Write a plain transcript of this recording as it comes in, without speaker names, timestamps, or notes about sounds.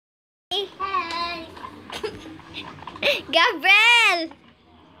Hey. Gabriel!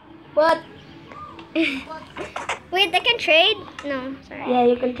 What? Wait, I can trade? No, sorry. Yeah,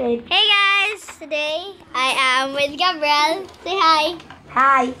 you can trade. Hey guys! Today, I am with Gabriel. Say hi.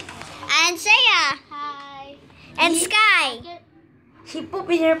 Hi. And Shaya. Hi. And Sky. She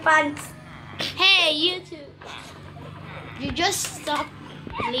pooped in her pants. Hey, you two. You just stop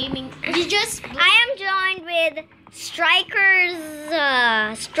blaming. You just. I am joined with Strikers.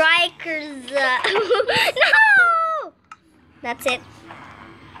 No! That's it.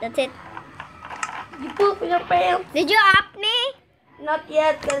 That's it. You pooped in her pants. Did you up me? Not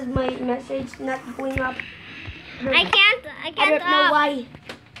yet, because my message not going up. I can't I don't know up. why.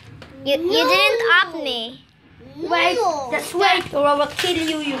 You didn't up me. Wait, that's wait, or I will kill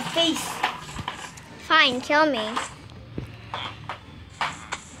you, your face. Fine, kill me.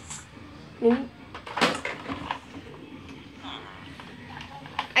 Hmm?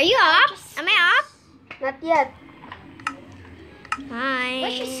 Are you up? Am I up? Not yet. Hi.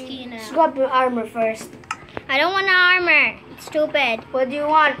 What's your skin Let's now? grab your armor first. I don't want armor. It's stupid. What do you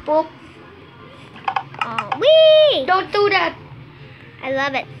want, poop? Oh, wee! Don't do that. I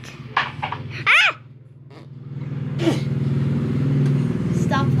love it. Ah!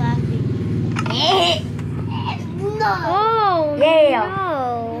 Stop laughing. No. Oh, Yeah.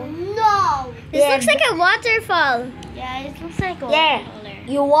 no. No. This Yeah. looks like a waterfall. Yeah, it looks like a Yeah. watercolor.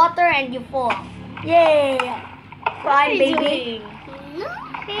 You water and you fall. Yeah. What are Fine, you baby. doing?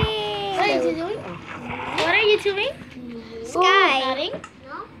 Hey. What are you doing? What are you doing? Sky. Nothing?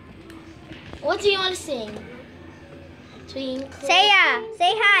 No. What do you want to sing? Twinkle. Saya,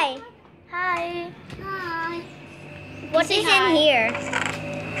 say hi. Hi. Hi. What Say is hi. in here?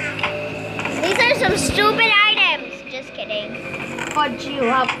 These are some stupid items. Just kidding. Fudge you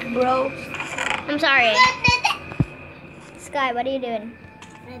up, bro. I'm sorry. Sky, what are you doing?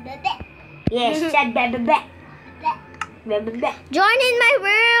 Yes, said blah. Join in my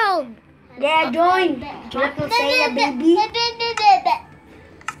world. Yeah, join. What to say, baby?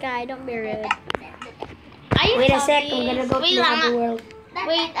 Sky, don't be rude. Are you Wait a sec, talking? I'm gonna go to Wait, the lang. other world.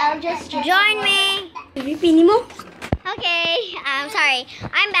 Wait, I'll just Join me. Pipini mo? Okay, I'm sorry.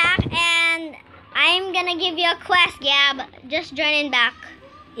 I'm back and I'm gonna give you a quest, Gab. Just join in back.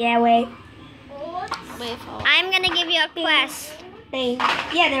 Yeah, wait. Wait for. I'm gonna give you a quest. Thing.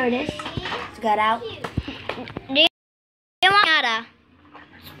 Yeah, there it is. It's got out. Do you want pinata?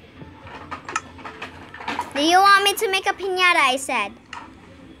 Do you want me to make a pinata? I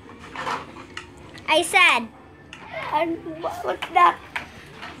said. And what's that?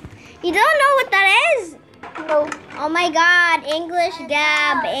 You don't know what that is? No. Oh my God! English,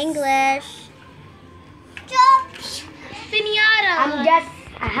 Gab. English. Pinata. I'm just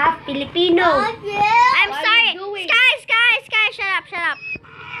a half Filipino. I'm What are sorry. you doing? Sky, shut up.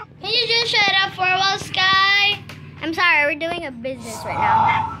 Can you just shut up for a while, Sky? I'm sorry. We're doing a business right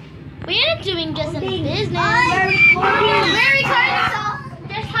now. We're not doing just a Holding. business. We're recording. We're recording, so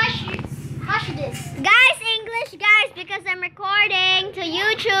just hush this. Guys, English, guys, because I'm recording to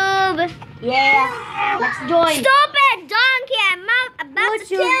YouTube. Yeah. Let's join. Stupid donkey! I'm about What's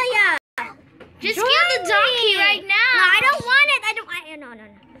to your- kill ya. Just Join kill the donkey me. right now. No, I don't want it. No.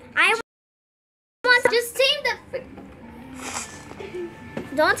 I want. Just tame the.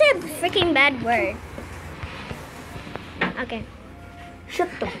 Don't say a freaking bad word. Okay. Shut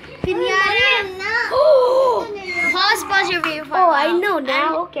the. Pinata. Oh, Pause your video for a oh, while. I know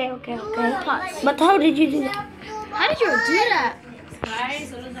now. Okay. Pause. But how did you do that? How did you do that?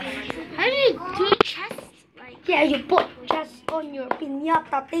 How did you do a chest? Yeah, you put just on your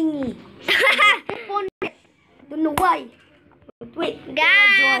piñata thingy. On it. Don't know why. But wait.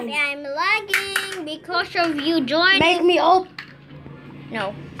 Guys, join. I'm lagging because of you joining. Make me up.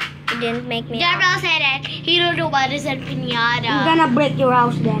 No, you didn't make me. Gabriel said it. He don't know what is a I'm pinata. gonna break your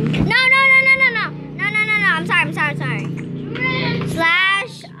house then. No. I'm sorry.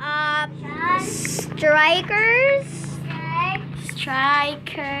 Slash strikers.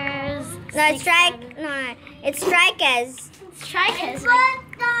 Strikers. No, it's it's strikers. Strikers.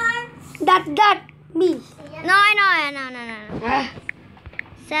 That me. No. Ah,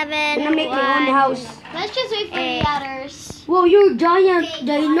 7. I'm gonna make my own 1. house. Let's just wait for the others. Whoa, you're giant,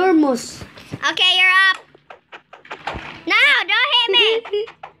 ginormous. Okay, you're up. No, don't hit me.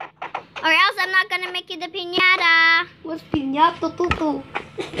 Or else I'm not gonna make you the piñata. What's piñata tutu?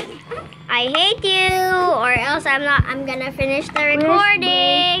 I hate you. Or else I'm gonna finish the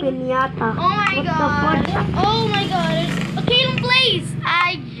recording. Piñata. Oh my What the god. fuck? Oh my god. Okay, please.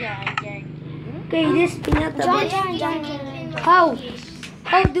 Okay, this piñata. John. How?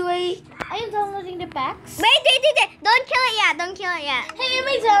 How do I Are you downloading the packs? Wait. Don't kill it yet. Don't kill it yet. Hey, am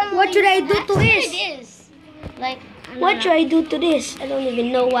I downloading What should I do packs? to There this? it is. Like, What should I do to this? I don't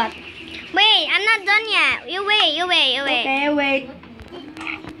even know what. Wait, I'm not done yet. You wait. Okay, wait.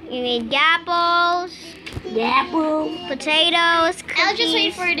 You need apples, Yeah, bro. potatoes, cookies. I'll just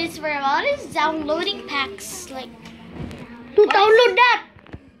wait for this for a while. What is downloading packs? Like, To download that.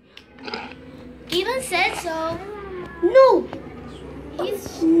 even said so. No.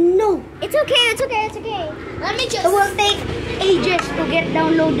 He's. No. It's okay. Let me It just. will take ages to get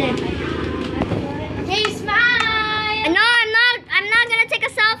downloaded. Hey, smile. No, I'm not gonna take a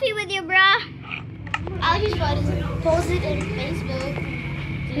selfie with you, bruh. I'll just post it in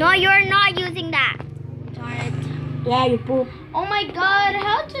Facebook. No, you're not using that. Darn it. Yeah, you poop. Oh my God!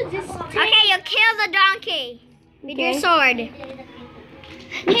 How to this? Okay, you kill the donkey with your sword.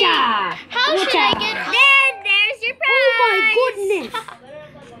 Yeah. How should I get? There's your prize. Oh my goodness.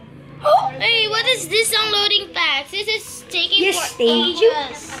 Hey, what is this downloading packs? This is taking Yes, for thank you.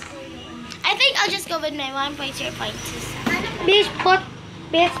 ages. I think I'll just go with my 1.0.2. Please put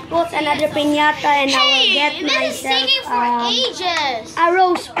another piñata and I will get Hey, this is taking for myself ages. a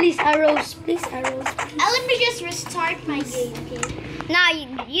rose, please, a rose, please, a rose. Let me just restart my game, okay? Now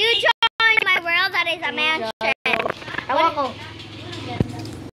you join my world. That is a mansion. Ewan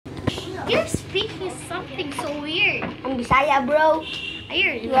You're speaking something so weird. I'm Bisaya, bro.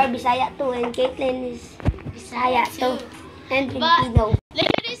 You Weird. are Bisaya too, and Caitlyn is Bisaya too. And But- Filipino. Look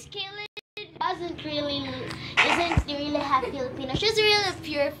at this, Kaylin isn't really half Filipino. She's really a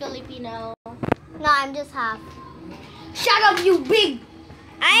pure Filipino. No, I'm just half. Shut up, you big!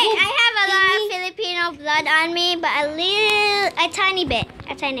 I have a lot of Filipino blood on me, but a tiny bit.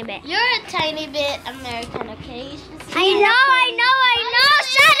 You're a tiny bit American, okay? I know.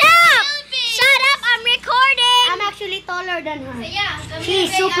 Shut up! Shut up! I'm recording. I'm actually taller than her. Yeah,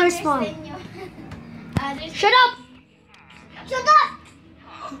 She's super small. Shut up! Shut up!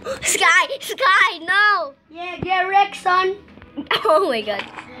 Sky, no. Yeah, get wrecked, son. Oh my God.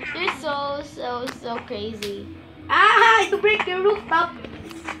 You're so crazy. Ah, you break the rooftop.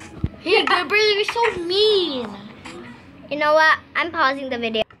 Hey, Gerber, you're so mean. You know what? I'm pausing the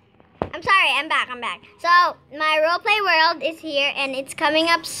video. I'm sorry. I'm back. So my roleplay world is here and it's coming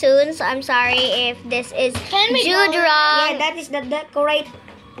up soon. So I'm sorry if this is Can we viewed go? wrong. Yeah, that is the decorate.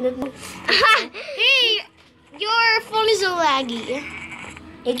 Hey, your phone is so laggy.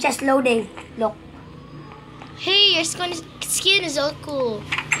 It's just loading. Look. Hey, your skin is so cool.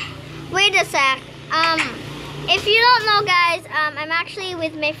 Wait a sec. If you don't know, guys, I'm actually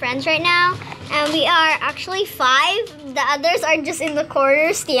with my friends right now, and we are actually 5. The others are just in the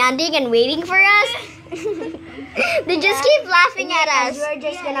corner, standing and waiting for us. They just keep laughing at us. We're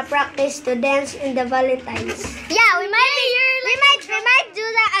just gonna practice to dance in the Valentine's. Yeah, we might do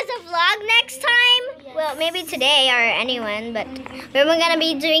that as a vlog next time. Well, maybe today or anyone, but we're gonna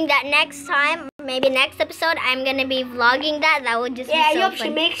be doing that next time. Maybe next episode, I'm gonna be vlogging that. That would just Yeah, I be so hope she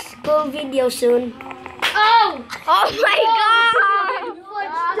fun. makes cool video soon. Oh! Oh my God!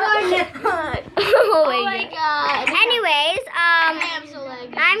 Oh my God! God. Anyways, I am so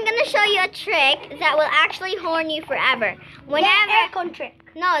laggy. I'm gonna show you a trick that will actually horn you forever. Whenever. Yeah, aircon trick.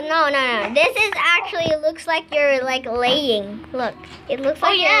 No. This is actually looks like you're like laying. Look, it looks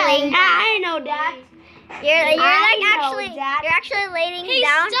like Oh, yeah. you're laying. Ah, I know that. You're I like know actually that. you're actually laying Hey,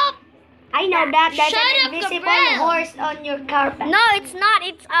 down. stop! I know that. That's Shut an up, invisible Gabriel. horse on your carpet. No, it's not.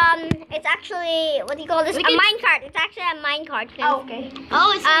 It's actually what do you call this? We A can- minecart. It's actually a minecart. Oh, okay.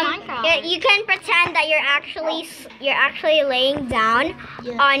 Oh, it's Minecraft. You can pretend that you're actually laying down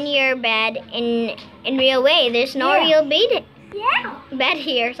Yeah. on your bed in real way. There's no Yeah. real bed Yeah. bed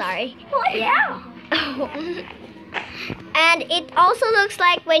here. Sorry. Yeah. And it also looks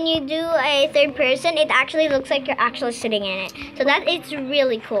like when you do a third person, it actually looks like you're actually sitting in it. So that it's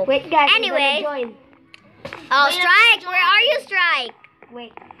really cool. Wait, guys. I'm Anyway. gonna join. Oh, Wait, Strike! Where are you, Strike?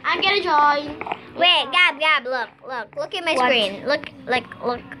 Wait. I'm gonna join. Wait, Gab, look at my What? screen. Look,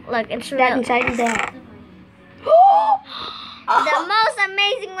 it's That real. inside there. The most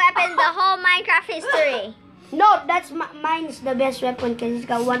amazing weapon in the whole Minecraft history. No, that's mine's the best weapon because it's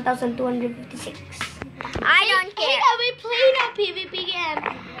got 1,256. I don't Hey, care. can we play now PvP game?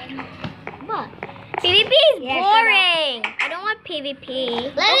 What? PvP is Yeah, shut boring. I don't want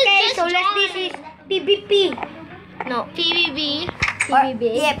PvP. Okay, just so this is PvP. No. PvP.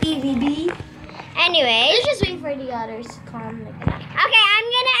 Yeah, PvP. Anyways. Let's just wait for the others to come. Okay, I'm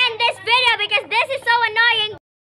gonna end this video because this is so annoying.